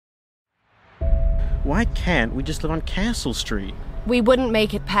Why can't we just live on Castle Street? We wouldn't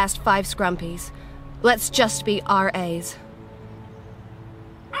make it past 5 scrumpies. Let's just be RAs.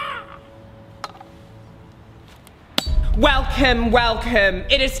 Welcome, welcome.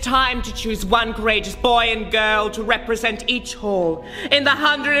 It is time to choose one courageous boy and girl to represent each hall in the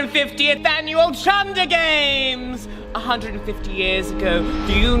 150th annual Chunder Games. 150 years ago,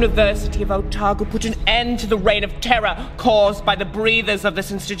 the University of Otago put an end to the reign of terror caused by the breathers of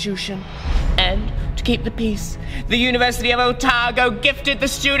this institution. And to keep the peace, the University of Otago gifted the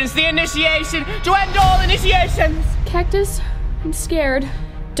students the initiation to end all initiations. Cactus, I'm scared.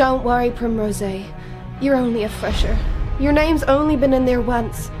 Don't worry, Primrose. You're only a fresher. Your name's only been in there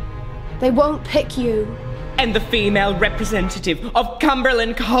once. They won't pick you. And the female representative of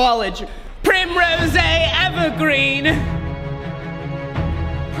Cumberland College, Primrose Evergreen.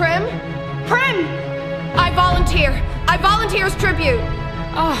 Prim? Prim! I volunteer. I volunteer as tribute.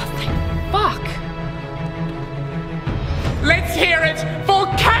 Oh, thank fuck. Let's hear it for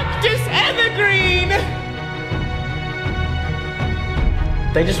Cactus Evergreen!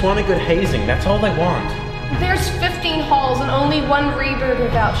 They just want a good hazing, that's all they want. There's 15 halls and only one Reburger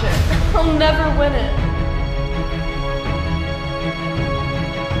voucher. I'll never win it.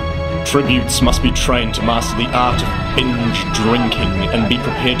 Tributes must be trained to master the art of binge drinking and be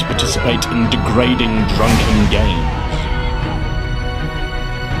prepared to participate in degrading drunken games.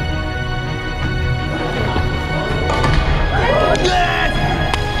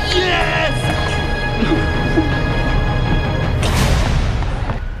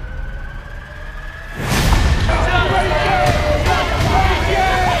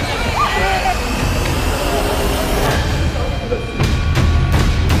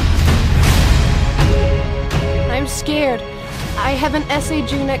 I'm scared. I have an essay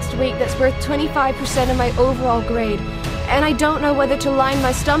due next week that's worth 25% of my overall grade, and I don't know whether to line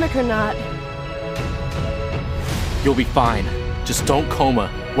my stomach or not. You'll be fine. Just don't coma,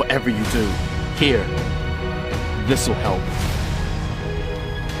 whatever you do. Here. This'll help.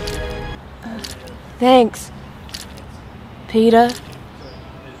 Thanks, Peter.